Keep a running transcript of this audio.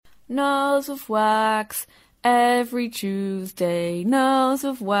Nose of Wax. Every Tuesday, Nose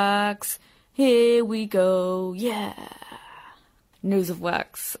of Wax. Here we go, yeah. Nose of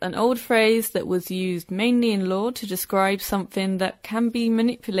Wax, an old phrase that was used mainly in law to describe something that can be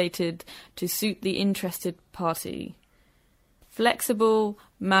manipulated to suit the interested party. Flexible,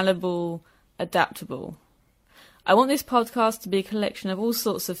 malleable, adaptable. I want this podcast to be a collection of all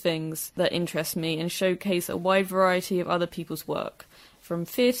sorts of things that interest me and showcase a wide variety of other people's work, from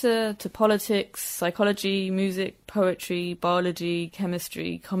theatre to politics, psychology, music, poetry, biology,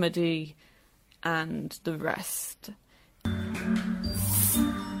 chemistry, comedy, and the rest.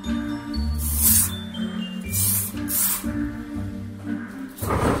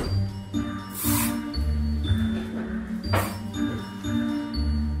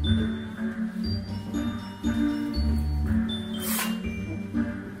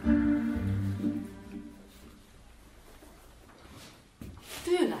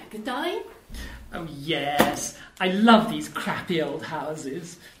 Do you like it, darling? Oh, yes. I love these crappy old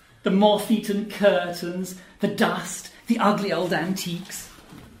houses. The moth-eaten curtains, the dust, the ugly old antiques.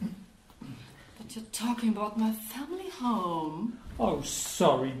 But you're talking about my family home. Oh,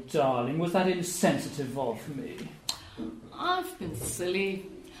 sorry, darling. Was that insensitive of me? I've been silly.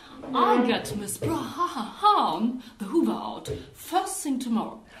 I'll get Miss Brown, the Hoover, out first thing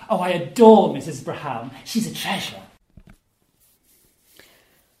tomorrow. Oh, I adore Mrs. Brown. She's a treasure.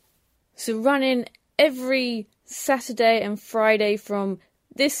 So running every Saturday and Friday from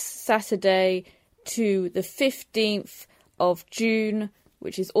this Saturday to the 15th of June,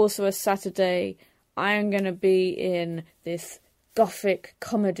 which is also a Saturday, I am going to be in this gothic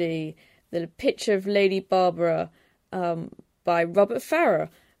comedy, The Picture of Lady Barbara, by Robert Farrar,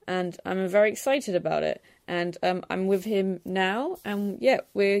 and I'm very excited about it. And I'm with him now, and yeah,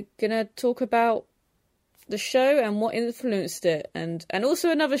 we're going to talk about the show and what influenced it, and also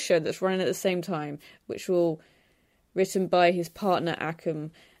another show that's running at the same time, which will written by his partner Akam,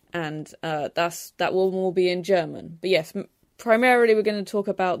 and that will all be in German. But yes, primarily we're going to talk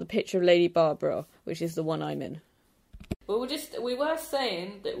about The Picture of Lady Barbara, which is the one I'm in. Well, we were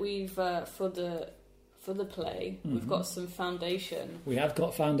saying that we've for the play, we've got some foundation. We have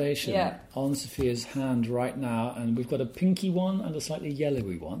got foundation on Sophia's hand right now, and we've got a pinky one and a slightly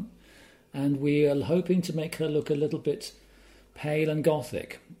yellowy one. And we are hoping to make her look a little bit pale and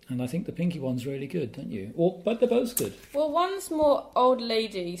gothic. And I think the pinky one's really good, don't you? But they're both good. Well, one's more old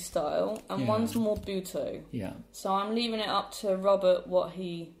lady style, and one's more Butoh. Yeah. So I'm leaving it up to Robert what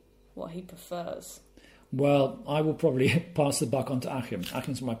he prefers. Well, I will probably pass the buck on to Achim.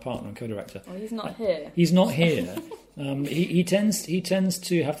 Achim's my partner and co-director. Oh, he's not here. He's not here. He tends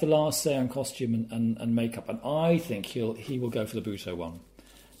to have the last say on costume and makeup, and I think he will go for the Butoh one,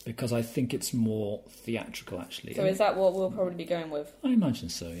 because I think it's more theatrical, actually. So is that what we'll probably be going with? I imagine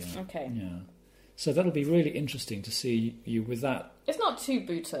so, yeah. Okay. Yeah. So that'll be really interesting to see you with that. It's not too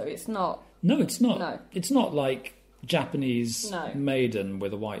Butoh, it's not... No, it's not. No. It's not like Japanese maiden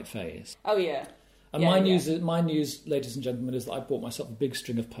with a white face. Oh, yeah. And my news, ladies and gentlemen, is that I bought myself a big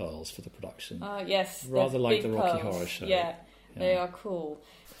string of pearls for the production. Yes. Rather like the Rocky pearls. Horror Show. Yeah, they are cool.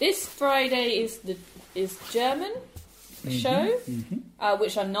 This Friday is German show,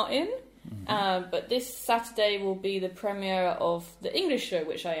 which I'm not in. But this Saturday will be the premiere of the English show,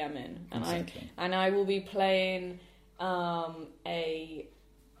 which I am in, and I will be playing a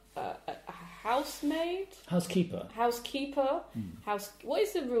housekeeper. What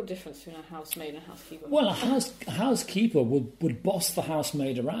is the real difference between a housemaid and a housekeeper? Well, a housekeeper would boss the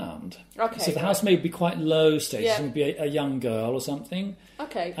housemaid around. Okay. So the housemaid would be quite low status. It would be a young girl or something.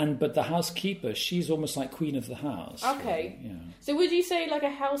 Okay. But the housekeeper, she's almost like queen of the house. Okay. Really, yeah. So would you say like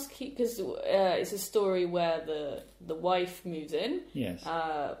a housekeeper? Because it's a story where the wife moves in. Yes.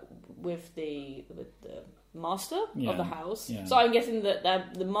 With the master of the house. Yeah. So I'm guessing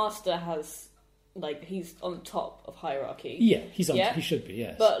that the master has, like, he's on top of hierarchy. Yeah, he should be,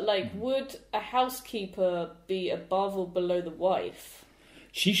 yes. But, like, would a housekeeper be above or below the wife?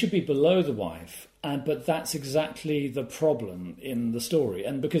 She should be below the wife, but that's exactly the problem in the story.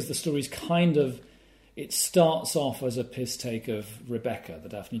 And because the story's it starts off as a piss take of Rebecca, the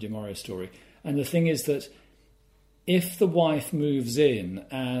Daphne du Maurier story. And the thing is that if the wife moves in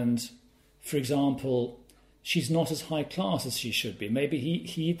and, for example, she's not as high class as she should be,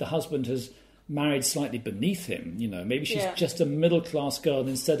 maybe the husband has married slightly beneath him, maybe she's just a middle class girl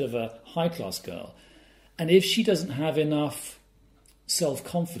instead of a high class girl. And if she doesn't have enough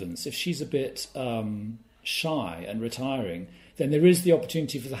self-confidence, if she's a bit shy and retiring, then there is the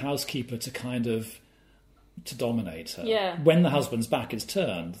opportunity for the housekeeper to dominate her. Yeah. When the husband's back is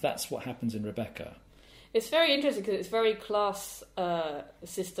turned, that's what happens in Rebecca. It's very interesting because it's very class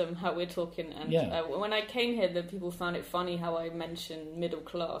system how we're talking, and when I came here, the people found it funny how I mentioned middle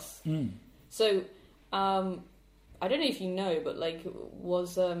class. So I don't know if you know, but like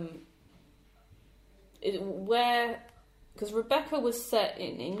was because Rebecca was set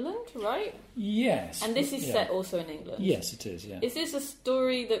in England, right? Yes. And this is set also in England. Yes, it is. Yeah. Is this a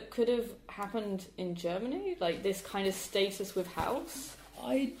story that could have happened in Germany, like this kind of status with House?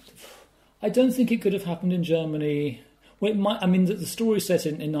 I don't think it could have happened in Germany. Well, it might. I mean, the story is set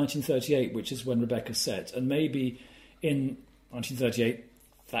in 1938, which is when Rebecca's set, and maybe in 1938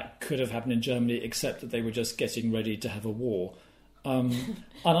 that could have happened in Germany, except that they were just getting ready to have a war. And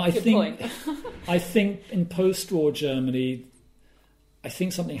I think in post-war Germany, I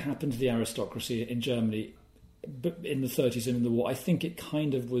think something happened to the aristocracy in Germany in the 30s and in the war. I think it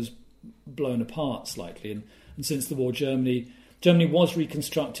kind of was blown apart slightly, and since the war, Germany was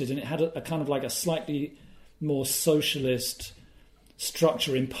reconstructed, and it had a kind of like a slightly more socialist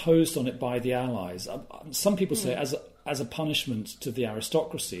structure imposed on it by the Allies. Some people say as a punishment to the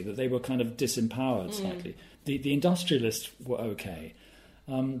aristocracy, that they were kind of disempowered slightly. The industrialists were okay,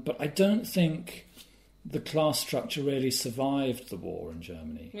 but I don't think the class structure really survived the war in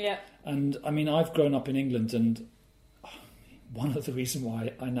Germany. Yeah. And I mean, I've grown up in England, and one of the reasons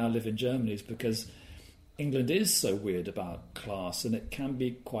why I now live in Germany is because England is so weird about class, and it can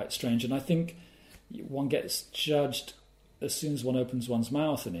be quite strange. And I think one gets judged as soon as one opens one's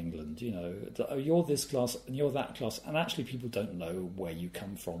mouth in England. You know, that, oh, you're this class and you're that class, and actually people don't know where you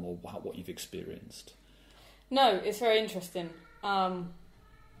come from or what you've experienced. No, it's very interesting. I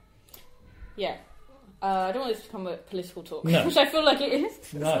don't want this to become a political talk, which I feel like it is.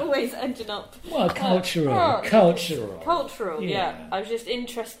 It's always ending up. Well, cultural. Cultural, yeah. I was just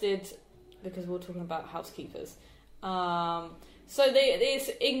interested because we're talking about housekeepers. So it's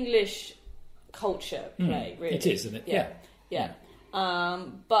English culture play, really. It is, isn't it? Yeah.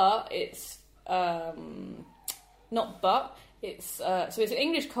 But it's not. But it's so it's an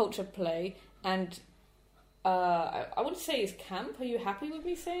English culture play, and I want to say it's camp. Are you happy with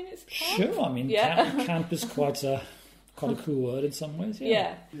me saying it's camp? Sure. I mean, camp is quite a cool word in some ways.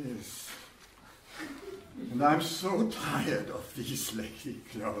 Yeah. Yes. And I'm so tired of these lady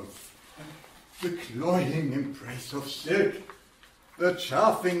clothes. The cloying embrace of silk, the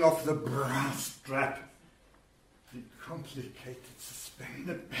chafing of the brass strap, the complicated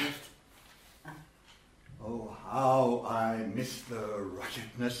suspended belt. Oh, how I miss the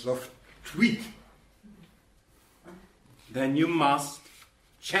ruggedness of tweed. Then you must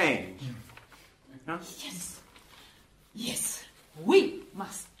change. Huh? Yes, we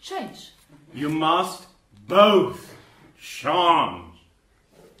must change. You must both change.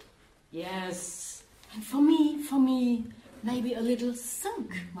 Yes, and for me, maybe a little silk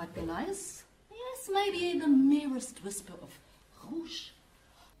might be nice. Yes, maybe the merest whisper of rouge.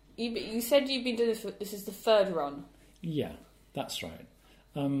 You said you've been doing this is the third run. Yeah, that's right.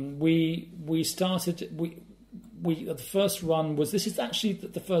 We started. The first run was. This is actually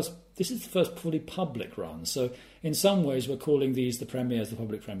the first. This is the first fully public run. So in some ways, we're calling these the premieres, the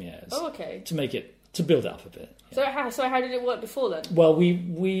public premieres. Oh, okay. To build it up a bit. Yeah. So how did it work before then? Well,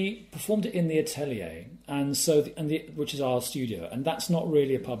 we performed it in the Atelier, and which is our studio, and that's not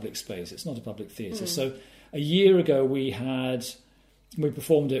really a public space. It's not a public theatre. So a year ago we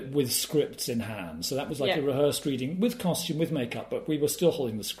performed it with scripts in hand. So that was like a rehearsed reading with costume, with makeup, but we were still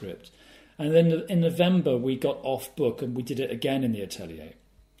holding the script. And then in November we got off book and we did it again in the Atelier.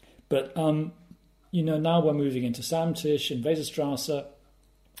 But now we're moving into Samtisch and Weserstrasse.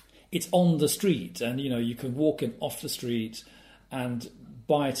 It's on the street, and you can walk in off the street and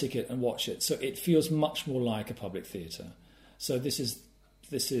buy a ticket and watch it. So it feels much more like a public theatre. So this is.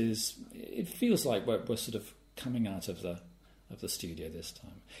 It feels like we're sort of coming out of the studio this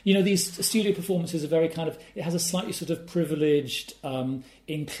time. These studio performances are very kind of. It has a slightly sort of privileged,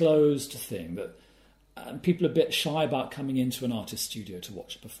 enclosed thing that people are a bit shy about coming into an artist studio to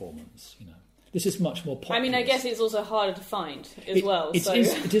watch a performance. This is much more popular. I mean, I guess it's also harder to find as well. It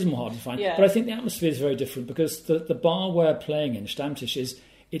is more hard to find. Yeah. But I think the atmosphere is very different because the bar we're playing in, Stammtisch,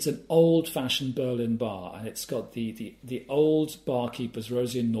 it's an old-fashioned Berlin bar, and it's got the old barkeepers,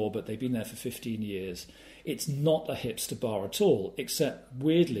 Rosie and Norbert. They've been there for 15 years. It's not a hipster bar at all, except,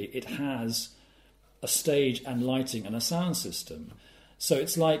 weirdly, it has a stage and lighting and a sound system. So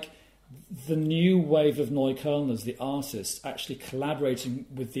it's like the new wave of Neuköllners, the artists, actually collaborating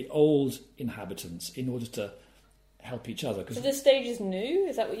with the old inhabitants in order to help each other. So the stage is new?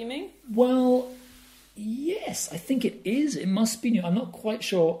 Is that what you mean? Well, yes, I think it is. It must be new. I'm not quite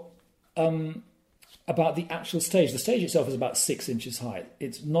sure. about the actual stage. The stage itself is about 6 inches high.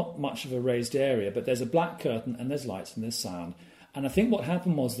 It's not much of a raised area, but there's a black curtain and there's lights and there's sound. And I think what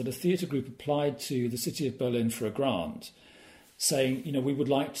happened was that a theatre group applied to the city of Berlin for a grant, saying, we would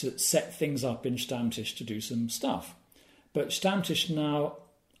like to set things up in Stammtisch to do some stuff. But Stammtisch now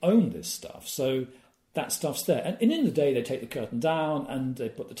own this stuff, so that stuff's there. And in the day, they take the curtain down and they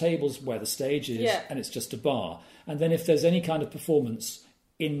put the tables where the stage is, and it's just a bar. And then if there's any kind of performance,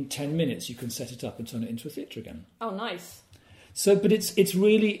 in 10 minutes you can set it up and turn it into a theatre again. Oh, nice. So, but it's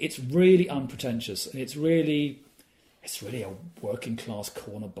really unpretentious, and it's really a working class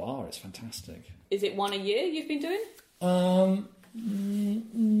corner bar. It's fantastic. Is it one a year you've been doing?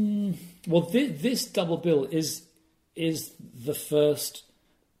 Well, this double bill is the first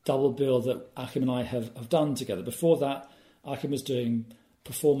double bill that Achim and I have done together. Before that, Achim was doing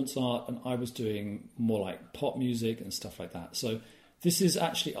performance art and I was doing more like pop music and stuff like that. So this is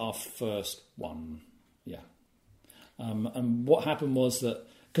actually our first one, yeah. And what happened was that,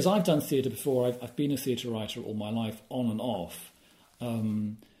 because I've done theatre before, I've been a theatre writer all my life, on and off.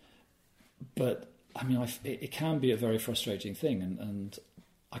 But, I mean, it can be a very frustrating thing, and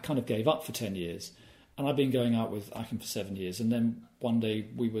I kind of gave up for 10 years. And I've been going out with Achim for 7 years. And then one day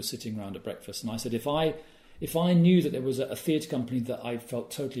we were sitting around at breakfast and I said, if I knew that there was a theatre company that I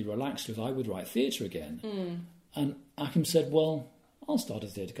felt totally relaxed with, I would write theatre again. And Achim said, well, I'll start a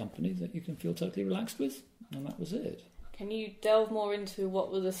theatre company that you can feel totally relaxed with. And that was it. Can you delve more into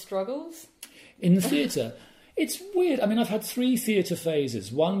what were the struggles? In the theatre? It's weird. I mean, I've had 3 theatre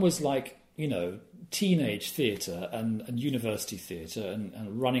phases. One was like, teenage theatre and university theatre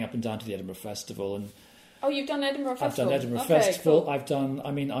and running up and down to the Edinburgh Festival. And oh, you've done Edinburgh Festival? I've done Edinburgh Festival. Cool.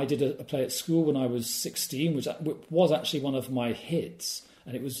 I did a play at school when I was 16, which was actually one of my hits.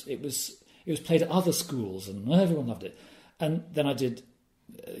 And it was played at other schools and everyone loved it. And then I did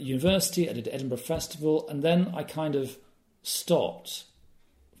university, I did Edinburgh Festival, and then I kind of stopped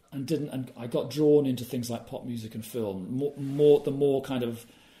and I got drawn into things like pop music and film, more kind of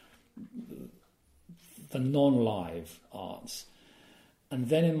the non-live arts. And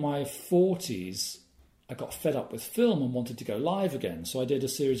then in my 40s, I got fed up with film and wanted to go live again. So I did a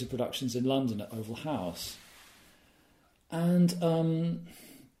series of productions in London at Oval House. And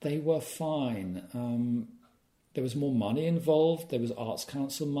they were fine. There was more money involved. There was Arts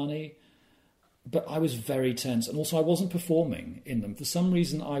Council money. But I was very tense. And also I wasn't performing in them. For some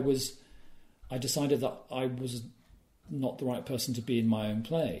reason, I decided that I was not the right person to be in my own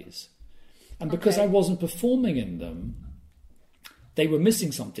plays. And because I wasn't performing in them, they were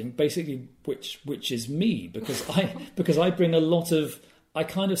missing something, basically, which is me, because I bring a lot of, I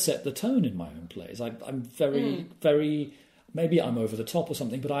kind of set the tone in my own plays. I'm very, very, maybe I'm over the top or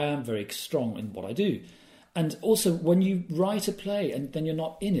something, but I am very strong in what I do. And also, when you write a play and then you're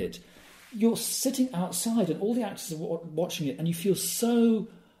not in it, you're sitting outside and all the actors are watching it, and you feel so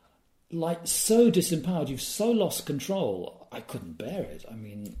disempowered. You've so lost control. I couldn't bear it. I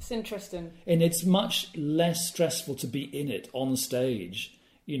mean, it's interesting, and it's much less stressful to be in it on stage,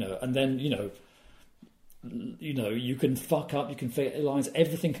 and then you can fuck up, you can fail lines,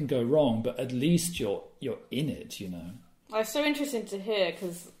 everything can go wrong, but at least you're in it. It's so interesting to hear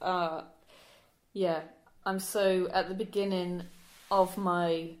because, I'm so at the beginning of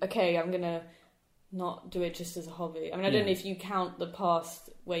my I'm gonna not do it just as a hobby. I mean, I don't know if you count the past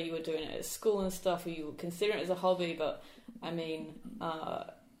where you were doing it at school and stuff, or you were considering it as a hobby, but I mean,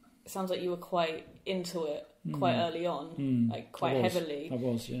 it sounds like you were quite into it quite early on, like quite heavily. I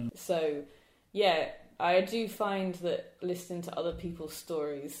was, yeah. So, I do find that listening to other people's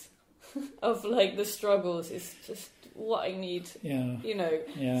stories of like the struggles is just what I need. Yeah.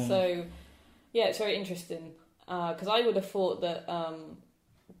 Yeah. So, it's very interesting because I would have thought that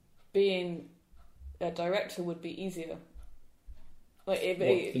being a director would be easier. Like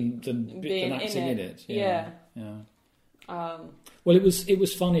than acting in it. Yeah. Well, it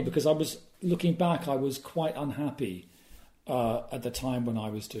was funny because I was looking back. I was quite unhappy at the time when I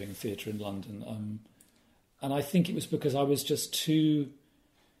was doing theatre in London, and I think it was because I was just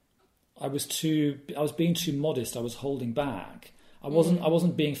I was being too modest. I was holding back. I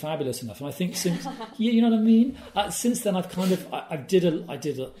wasn't being fabulous enough. And I think since you know what I mean. Since then, I've kind of I did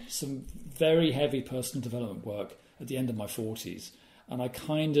some very heavy personal development work at the end of my 40s, and I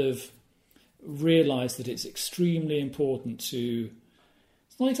kind of realised that it's extremely important to,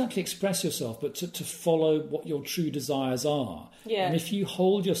 it's not exactly express yourself, but to follow what your true desires are. Yeah. And if you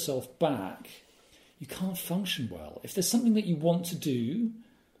hold yourself back, you can't function well. If there's something that you want to do,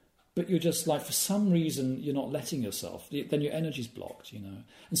 but you're just like, for some reason, you're not letting yourself. Then your energy's blocked, you know.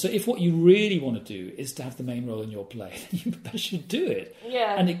 And so if what you really want to do is to have the main role in your play, then you should do it.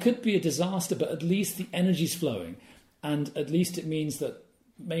 Yeah. And it could be a disaster, but at least the energy's flowing. And at least it means that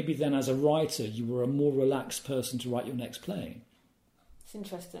maybe then as a writer, you were a more relaxed person to write your next play. It's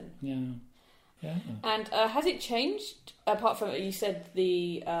interesting. Yeah. Yeah. And has it changed, apart from, you said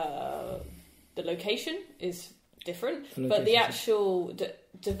the location is different, but the actual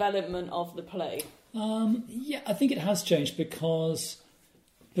development of the play? Yeah, I think it has changed because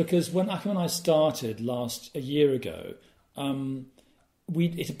when I started a year ago,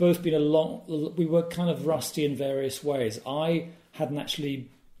 it had both been we were kind of rusty in various ways. I hadn't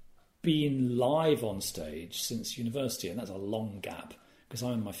actually been live on stage since university, and that's a long gap because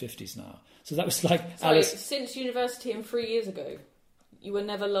I'm in my 50s now. So that was like... Sorry, since university and 3 years ago? You were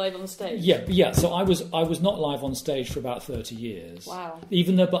never live on stage? Yeah. So I was not live on stage for about 30 years. Wow.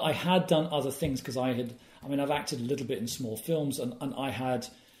 But I had done other things because I've acted a little bit in small films, and I had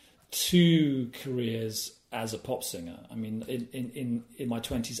 2 careers as a pop singer. I mean, in my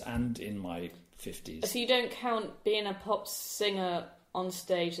 20s and in my 50s. So you don't count being a pop singer on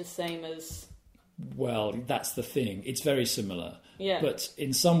stage the same as... Well, that's the thing. It's very similar. Yeah. But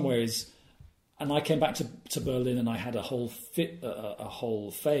in some ways... And I came back to Berlin, and I had a whole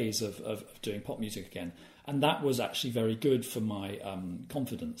phase of doing pop music again, and that was actually very good for my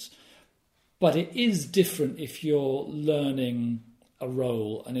confidence. But it is different if you're learning a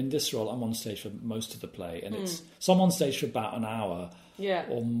role, and in this role, I'm on stage for most of the play, and so I'm on stage for about an hour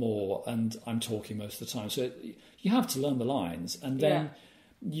or more, and I'm talking most of the time. So you have to learn the lines, and then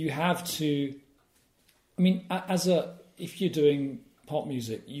you have to. I mean, if you're doing pop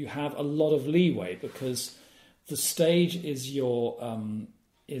music, you have a lot of leeway because the stage is your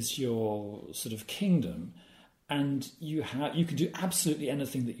sort of kingdom, and you can do absolutely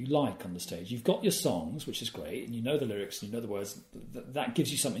anything that you like on the stage. You've got your songs, which is great, and you know the lyrics and you know the words. That gives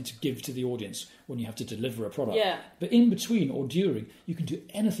you something to give to the audience when you have to deliver a product. Yeah. But in between or during, you can do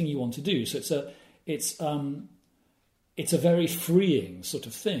anything you want to do. So it's a very freeing sort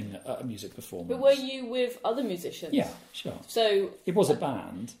of thing, a music performance. But were you with other musicians? Yeah, sure. So it was a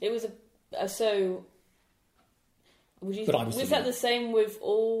band. It was so. But I was that the same with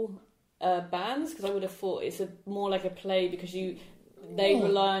all bands? Because I would have thought it's more like a play because they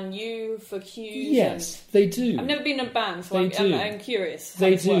rely on you for cues. Yes, they do. I've never been in a band, so I'm curious.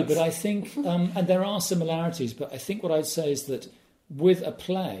 They do, works. But I think, and there are similarities. But I think what I'd say is that with a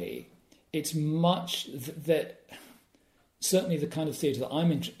play, it's much that. Certainly the kind of theatre that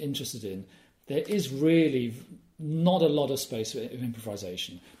I'm interested in, there is really not a lot of space for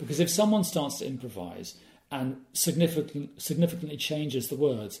improvisation. Because if someone starts to improvise and significantly changes the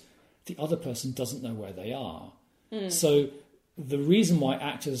words, the other person doesn't know where they are. So the reason why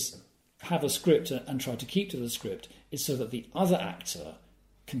actors have a script and try to keep to the script is so that the other actor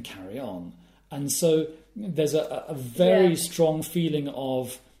can carry on. And so there's a very strong feeling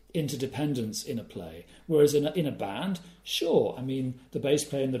of interdependence in a play, whereas in a band, sure, I mean, the bass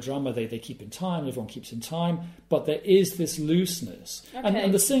player and the drummer, they keep in time, everyone keeps in time, but there is this looseness. Okay.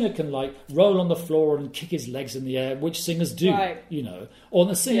 And the singer can, like, roll on the floor and kick his legs in the air, which singers do, you know, or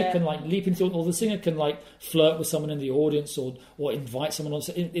the singer can, like, leap into it, or the singer can, like, flirt with someone in the audience or invite someone on.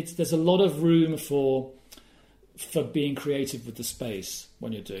 There's a lot of room for being creative with the space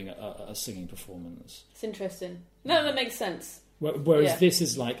when you're doing a singing performance. It's interesting. No, that makes sense. Whereas this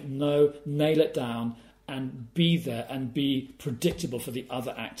is like, no, nail it down and be there and be predictable for the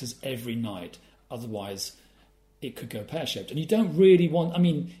other actors every night. Otherwise, it could go pear-shaped. And you don't really want... I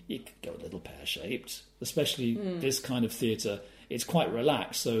mean, it could go a little pear-shaped, especially this kind of theatre. It's quite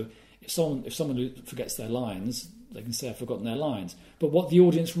relaxed. So if someone who forgets their lines, they can say, I've forgotten their lines. But what the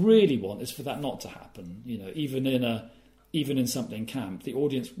audience really want is for that not to happen. You know, even in something camp, the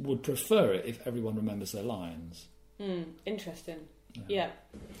audience would prefer it if everyone remembers their lines. Interesting. Yeah.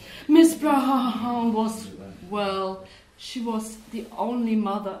 Miss Brown she was the only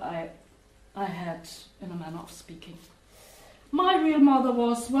mother I had, in a manner of speaking. My real mother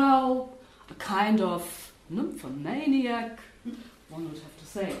was, a kind of nymphomaniac, one would have to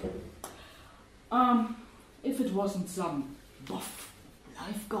say. If it wasn't some buff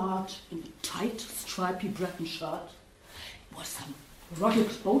lifeguard in a tight, stripy Breton shirt, it was some rugged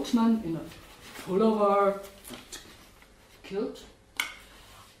boatman in a pullover, kilt,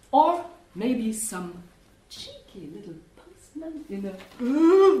 or maybe some cheeky little postman in a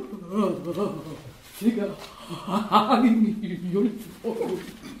figure hanging uniform.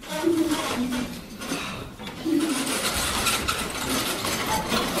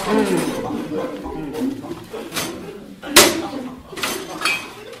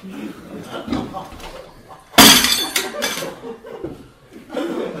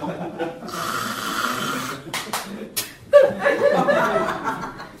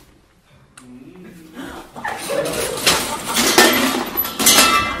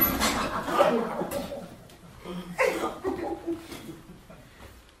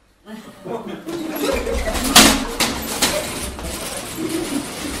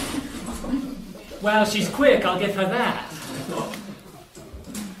 Well, she's quick, I'll give her that.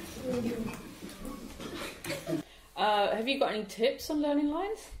 Have you got any tips on learning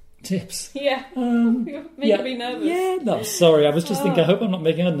lines? Tips? Yeah. You're making me nervous. Yeah, no, sorry. I was just thinking, I hope I'm not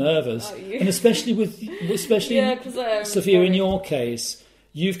making her nervous. And especially Yeah, because Sophia, in your case,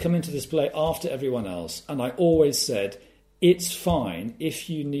 you've come into this play after everyone else, and I always said it's fine if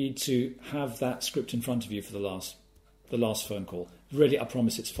you need to have that script in front of you for the last phone call. Really, I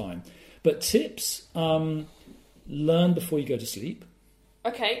promise it's fine. But tips: learn before you go to sleep.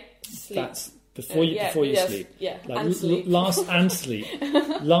 Okay, sleep. That's before you sleep. Yeah, like and sleep. Sleep.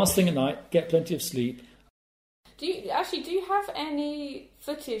 Last thing at night, get plenty of sleep. Do you have any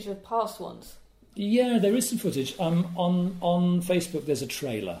footage of past ones? Yeah, there is some footage. On Facebook, there's a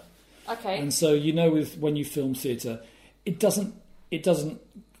trailer. Okay. And so when you film theatre, it doesn't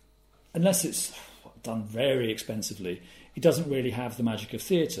unless it's done very expensively. It doesn't really have the magic of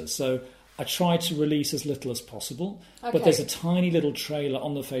theatre. So I try to release as little as possible. Okay. But there's a tiny little trailer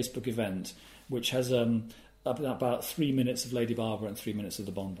on the Facebook event which has about 3 minutes of Lady Barbara and 3 minutes of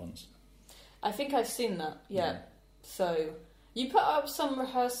the Bonbons. I think I've seen that. Yeah. So you put up some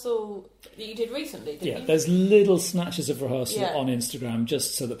rehearsal that you did recently, didn't you? Yeah, there's little snatches of rehearsal on Instagram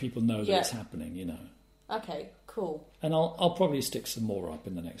just so that people know that it's happening. Okay, cool. And I'll probably stick some more up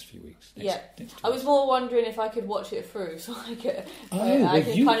in the next few weeks. Next I was more wondering if I could watch it through so I can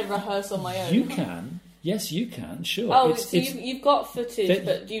kind of rehearse on my own. You can. Yes, you can. Sure. Oh, you've got footage,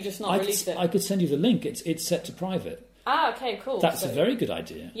 but you just not released it. I could send you the link. It's set to private. Ah, okay, cool. That's a very good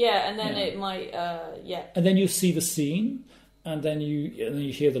idea. Yeah, and then it might, And then you see the scene, and then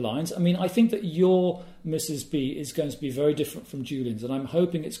you hear the lines. I mean, I think that your Mrs. B is going to be very different from Julian's, and I'm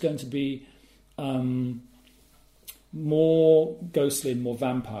hoping it's going to be more ghostly and more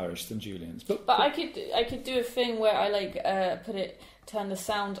vampirish than Julian's. But I could do a thing where I turn the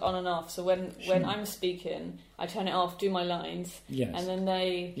sound on and off. So when I'm speaking, I turn it off, do my lines, and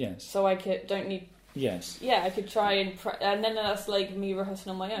then so I don't need. Yes. Yeah, I could try and then that's like me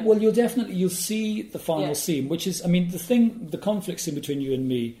rehearsing on my own. Well, you'll see the final scene, which is, I mean, the conflict scene between you and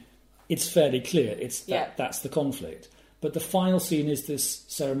me, it's fairly clear. That's the conflict. But the final scene is this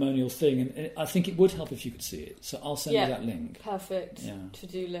ceremonial thing, and I think it would help if you could see it. So I'll send you that link. Perfect. Yeah.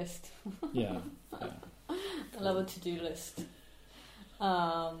 To-do list. Yeah. I love a to-do list.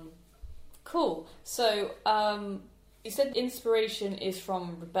 Cool. So you said inspiration is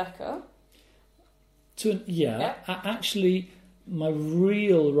from Rebecca. Actually, my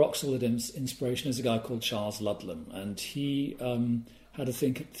real rock-solid inspiration is a guy called Charles Ludlam, and he had a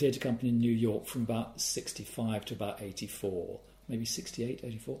theatre company in New York from about 65 to about 84, maybe 68,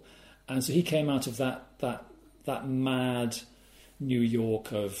 84. And so he came out of that mad New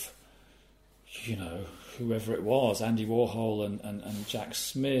York of, whoever it was, Andy Warhol and Jack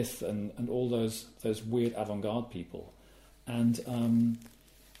Smith and all those weird avant-garde people. And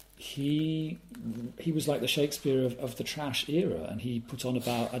he was like the Shakespeare of the trash era, and he put on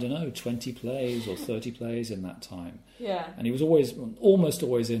about, 20 plays or 30 plays in that time. Yeah. And he was almost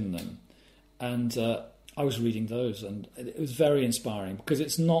always in them. And I was reading those, and it was very inspiring because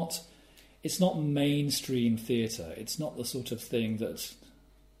it's not mainstream theatre. It's not the sort of thing that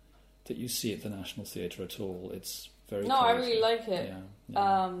you see at the National Theatre at all. It's very No, I really like it.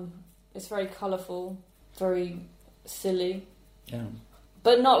 Yeah. It's very colourful, very silly. Yeah.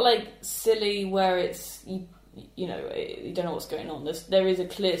 But not like silly where it's you don't know what's going on. There is a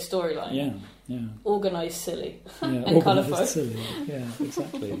clear storyline. Yeah. Organised silly and colourful. Silly. Yeah,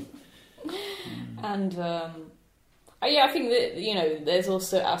 exactly. And I think that there's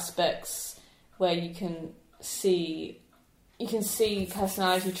also aspects where you can see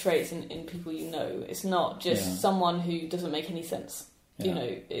personality traits in people you know. It's not just someone who doesn't make any sense. Yeah.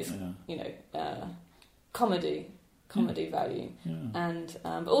 It's comedy value, and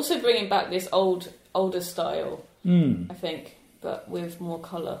but also bringing back this older style, I think, but with more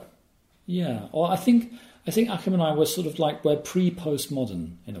colour. Yeah, or I think Achim and I were sort of like we're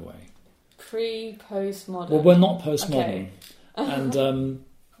pre-postmodern in a way. Pre-postmodern. Well, we're not postmodern, okay. And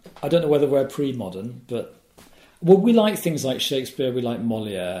I don't know whether we're pre-modern, but we like things like Shakespeare, we like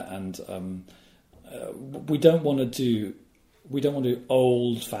Molière, and we don't want to do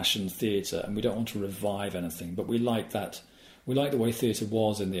old-fashioned theatre, and we don't want to revive anything. But we like that. We like the way theatre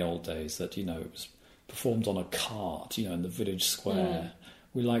was in the old days. That it was performed on a cart, in the village square.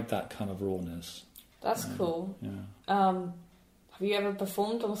 We like that kind of rawness. That's cool. Yeah. Have you ever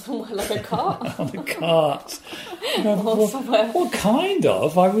performed on somewhere like a cart? On a cart. Or somewhere. Well, kind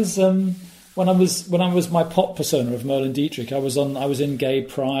of. I was when I was my pop persona of Merlin Dietrich, I was in Gay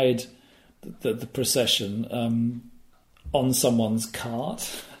Pride, the procession, on someone's cart.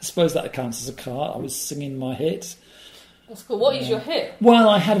 I suppose that counts as a cart. I was singing my hit. That's cool. What is your hit? Well,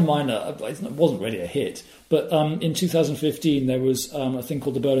 I had a minor. It wasn't really a hit, but in 2015 there was a thing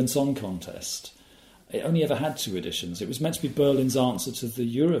called the Berlin Song Contest. It only ever had 2 editions. It was meant to be Berlin's answer to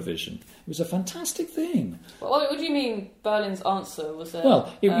the Eurovision. It was a fantastic thing. What do you mean, Berlin's answer? Was there?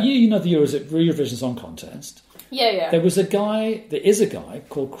 Well, you know the Eurovision Song Contest. Yeah. There is a guy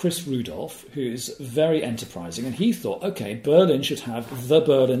called Chris Rudolph who's very enterprising, and he thought, okay, Berlin should have the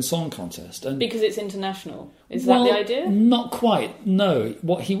Berlin Song Contest, and because it's international. Is that the idea? Not quite. No.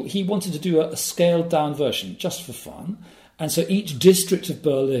 What he wanted to do a scaled down version just for fun. And so each district of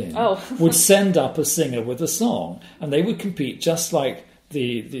Berlin would send up a singer with a song, and they would compete just like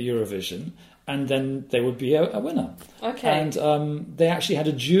the Eurovision, and then there would be a winner. Okay. And they actually had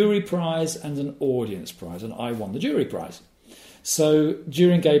a jury prize and an audience prize, and I won the jury prize. So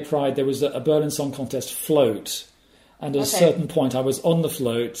during Gay Pride, there was a Berlin Song Contest float, and at a certain point, I was on the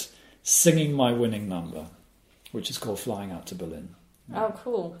float singing my winning number, which is called Flying Out to Berlin. Oh,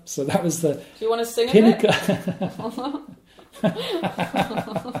 cool. So that was the... Do you want to sing pinnacle. a bit?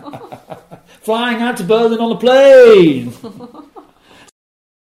 Flying out to Berlin on a plane.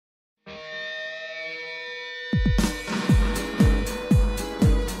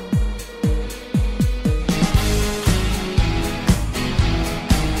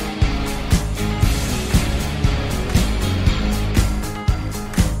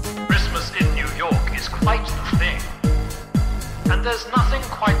 Christmas in New York is quite the thing, and there's nothing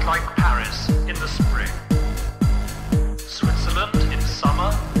quite like Paris in the spring. Switzerland in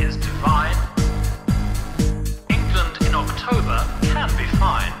summer is divine. England in October can be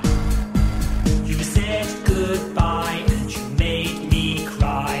fine. You said goodbye and you made me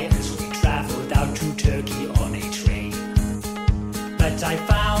cry as we travelled out to Turkey on a train. But I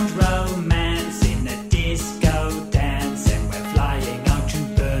found romance in a disco dance, and we're flying out to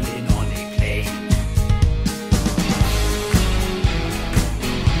Berlin on a plane.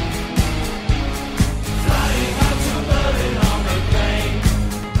 Flying out to Berlin on a plane.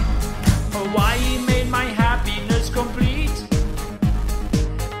 Hawaii made my happiness complete.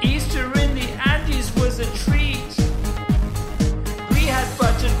 Easter in the Andes was a treat. We had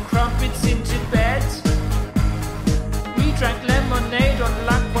buttered crumpets in Tibet. We drank lemonade on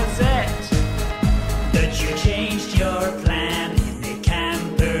La Croisette. But you changed your plan in a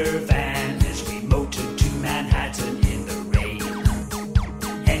camper van as we motored to Manhattan in the rain.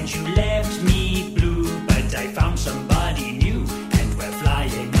 And you left me blue, but I found somebody new, and we're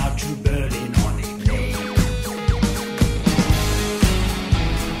flying out to Berlin on a plane.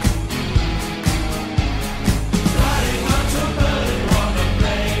 Flying out to Berlin on a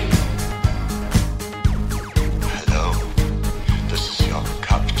plane. Hello, this is your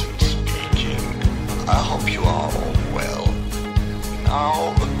captain speaking. I hope you are all well.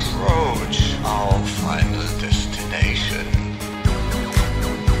 Now approach our final destination.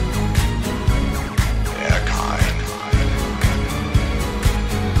 Berghain.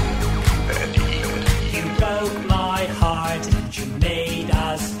 Berlin. You broke my heart and you made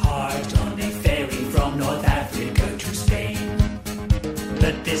us part on a ferry from North Africa to Spain.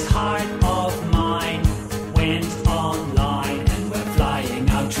 But this heart of mine went online, and we're flying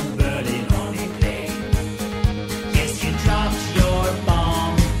out to Berlin on a plane. Yes, you dropped your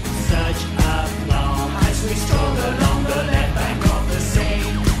bomb, such a bomb, as we strolled along the left bank of the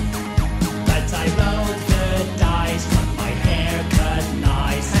Seine. But I rolled the dice, got my hair cut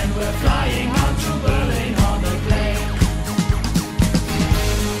nice, and we're flying out to Berlin on a plane.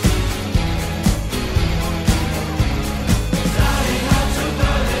 Flying out to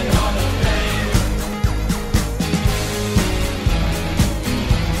Berlin on a plane. Flying out to Berlin on a plane.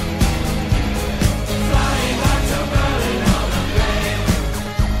 Flying out to Berlin on a plane.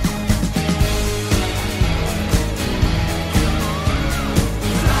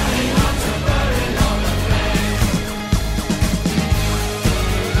 Flying out to Berlin on a plane.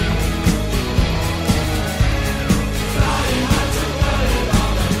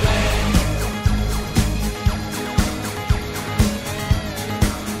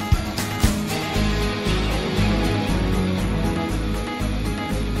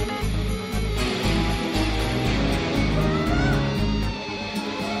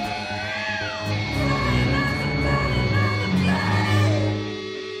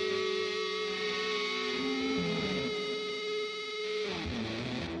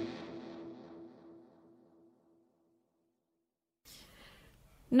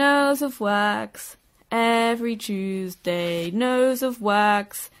 Nose of wax, every Tuesday. Nose of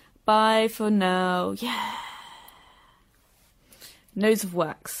wax, Bye for now. Yeah. Nose of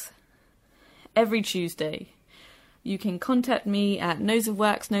Wax. Every Tuesday. You can contact me at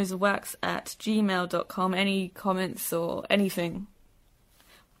noseofwax@gmail.com. Any comments or anything,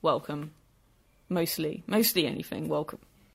 welcome. Mostly anything, welcome.